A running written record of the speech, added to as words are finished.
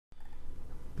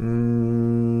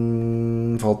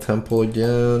Vault Temple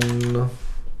again.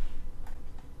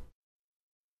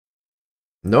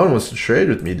 No one wants to trade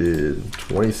with me, dude.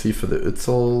 20C for the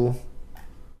Utzel.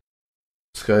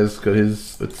 This guy's got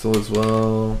his Utzel as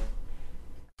well.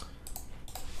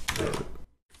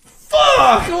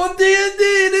 Fuck! I'm on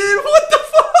D&D, dude! What the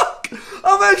fuck?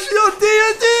 I'm actually on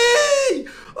D&D!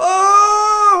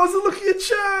 Oh! I wasn't looking at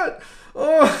chat!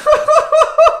 Oh!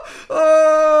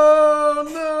 Oh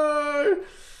no!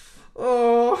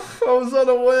 Oh, I was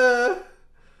unaware.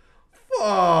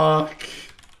 Fuck.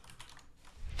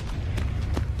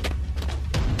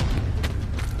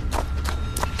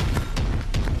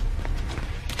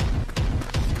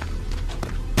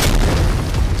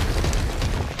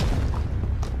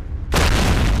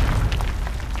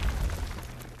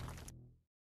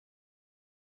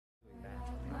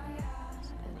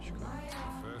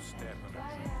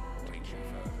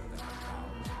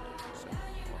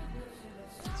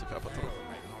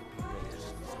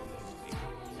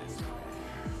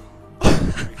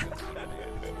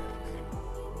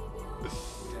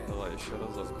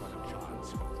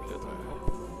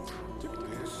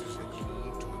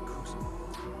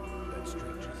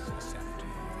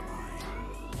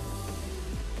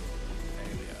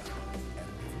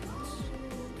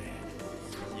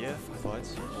 Yeah,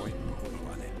 fights your boy.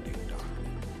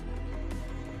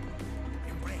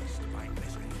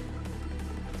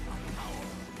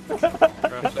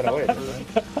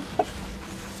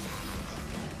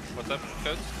 What's that,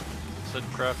 Coach? Said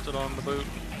crafted on the boot.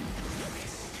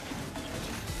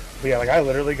 But yeah, like I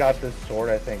literally got this sword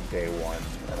I think day one,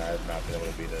 and I have not been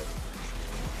able to beat it.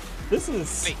 This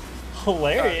is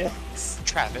hilarious.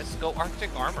 Travis, go Arctic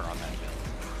Armor on that build.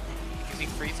 It gives you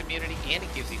freeze immunity and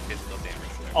it gives you physical damage.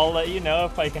 I'll let you know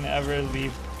if I can ever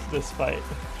leave this fight.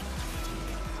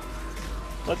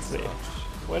 Let's see.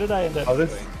 What did I end up doing?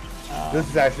 This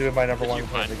is actually my number one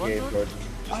point of the game, Jordan.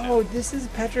 Oh, this is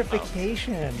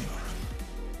petrification.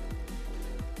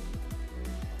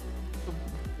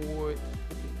 Boy.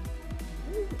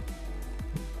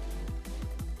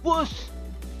 Push!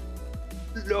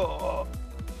 No!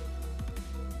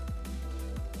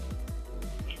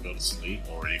 You go to sleep,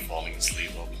 already falling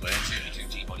asleep while playing.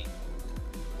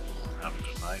 Have a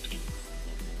good night.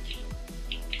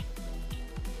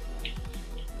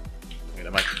 Wait, I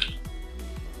might.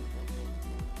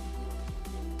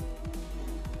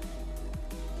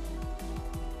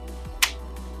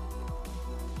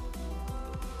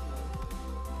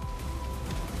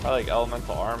 I like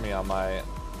elemental army on my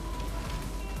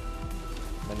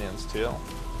minions too.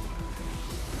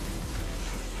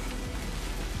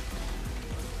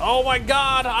 Oh my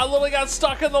god, I literally got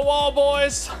stuck in the wall,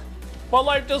 boys! My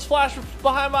life just flashed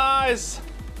behind my eyes!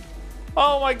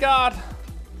 Oh my god!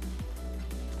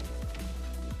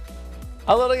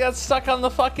 I literally got stuck on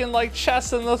the fucking like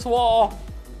chest in this wall.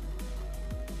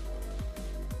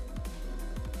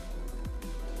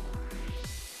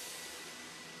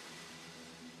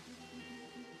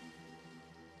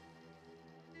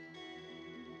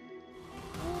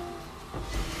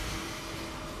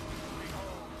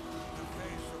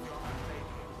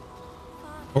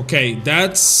 Okay,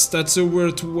 that's a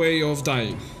weird way of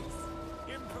dying.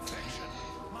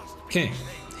 Okay,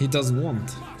 he doesn't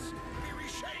want.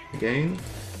 Again?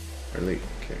 Really?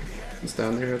 Okay. He's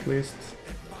down here at least.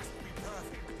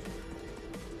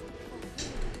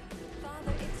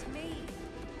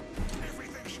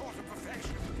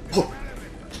 Oh.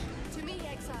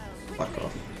 Fuck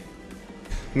off.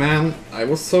 Man, I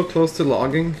was so close to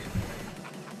logging.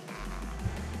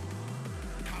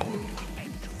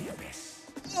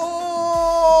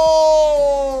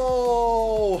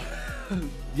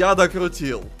 Я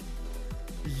докрутил.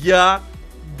 Я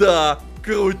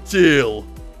докрутил.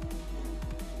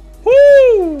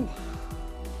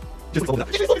 Я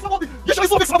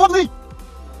человек свободный!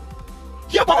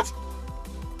 Ебать!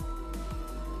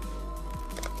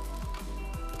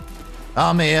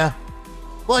 I'm here.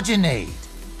 What do you need?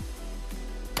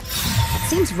 It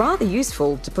seems rather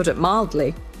useful, to put it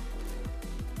mildly.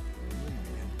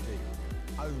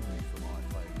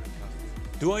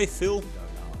 Do I fill?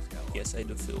 Yes, I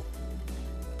do fill.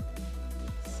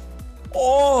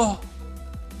 Oh!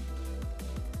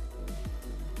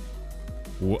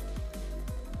 What?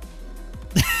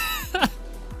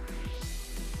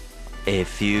 A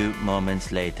few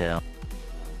moments later.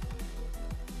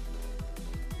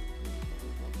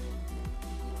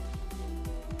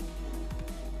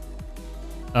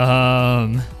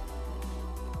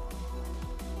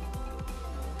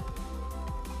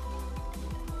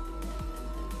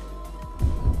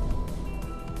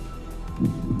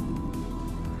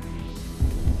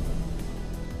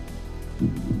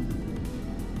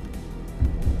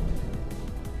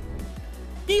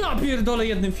 Ja pierdolę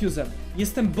jednym fuzem.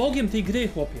 Jestem bogiem tej gry,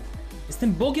 chłopie.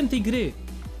 Jestem bogiem tej gry.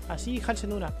 Así,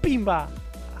 Hansenura. Pimba.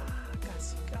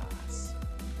 Casi, casi.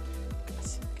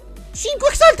 Casi, casi. 5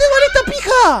 exalte, maldita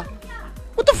pija!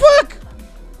 What the fuck?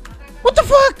 What the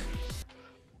fuck?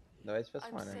 No, it's just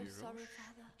fine.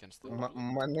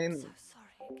 My name.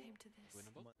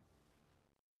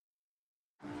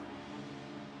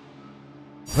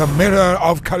 The Mirror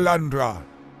of Kalandra.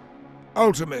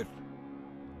 Ultimate.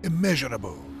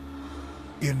 Immeasurable.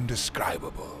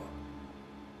 Indescribable.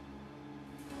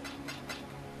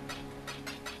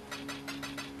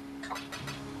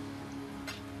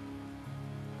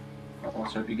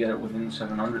 Also, if you get it within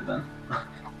 700 then.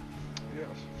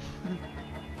 Yes.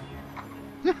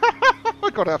 I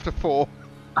got after 4.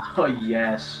 Oh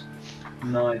yes.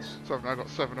 Nice. So I've now got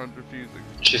 700 fusing.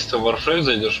 Чисто Warframe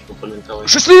зайдешь, попалентовать.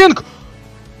 Шесленг!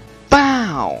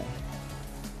 Bow!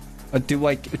 Do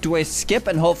I skip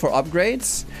and hope for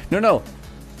upgrades? No.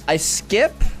 I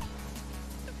skip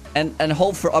and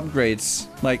hope for upgrades.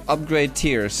 Like upgrade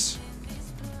tiers.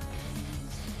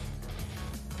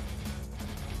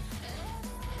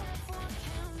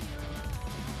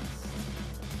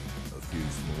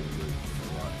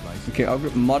 Okay,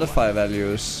 modify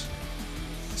values.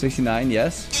 69,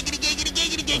 yes.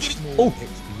 Oh!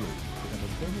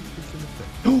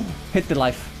 Hit the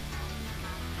life.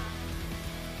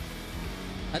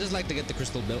 I just like to get the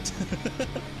crystal built.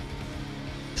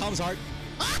 Tom's heart.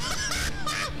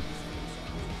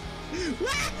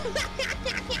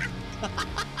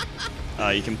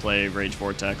 You can play Rage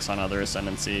Vortex on other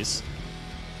ascendancies.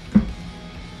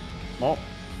 Well,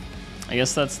 I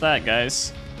guess that's that,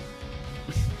 guys.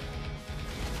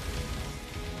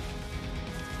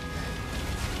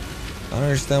 I don't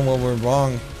understand what went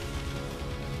wrong.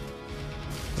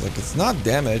 Like, it's not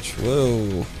damage.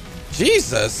 Whoa.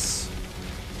 Jesus!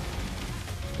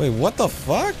 Wait, what the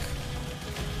fuck?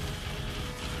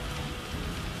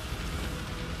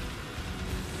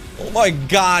 Oh my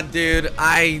god, dude.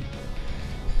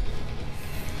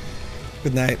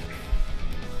 Good night.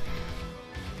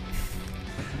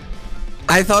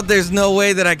 I thought there's no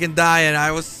way that I can die, and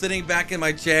I was sitting back in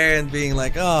my chair and being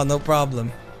like, oh, no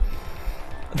problem.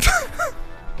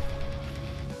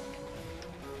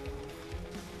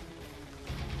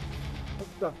 What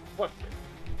the fuck?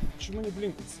 Почему не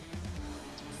блинкается?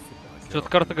 Что-то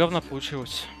карта говна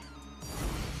получилась.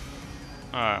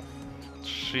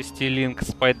 6-линк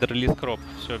Спайдер Лид Кроп.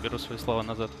 Все, беру свои слова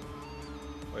назад.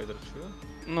 Спайдер что?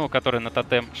 Ну, который на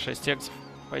тотем 6 экс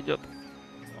пойдет.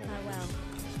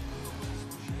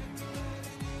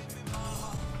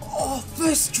 Oh,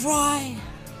 first try!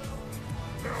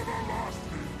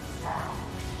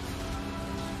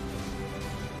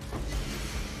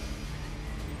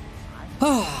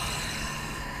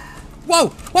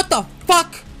 Whoa! What the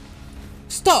fuck?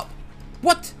 Stop!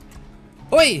 What?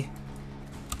 Oi!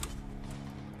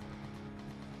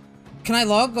 Can I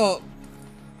log or...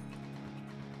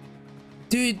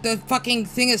 Dude, the fucking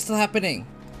thing is still happening.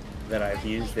 That I've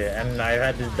used it, and I've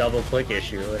had this double click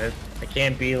issue, and it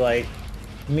can't be like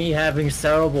me having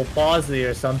cerebral palsy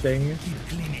or something. Keep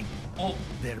cleaning. Oh,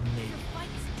 there may be.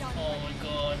 Oh my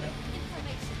god.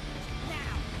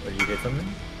 Did you get something?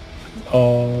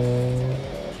 Oh,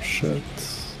 shit.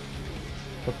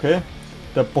 Okay,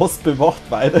 der Boss bewacht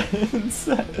weiterhin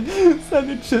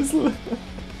seine Chisel.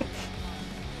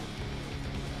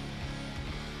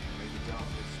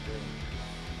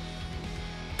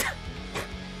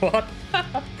 What?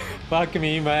 Fuck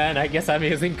me, man. I guess I'm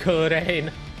using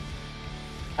Corain.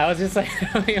 I was just like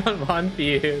only on one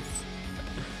fuse.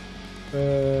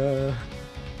 Oh!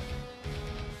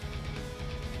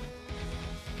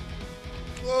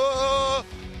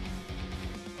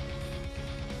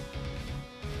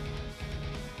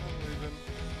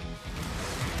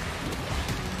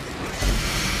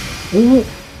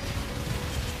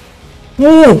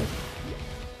 Oh!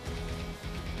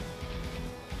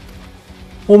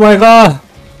 Oh my god!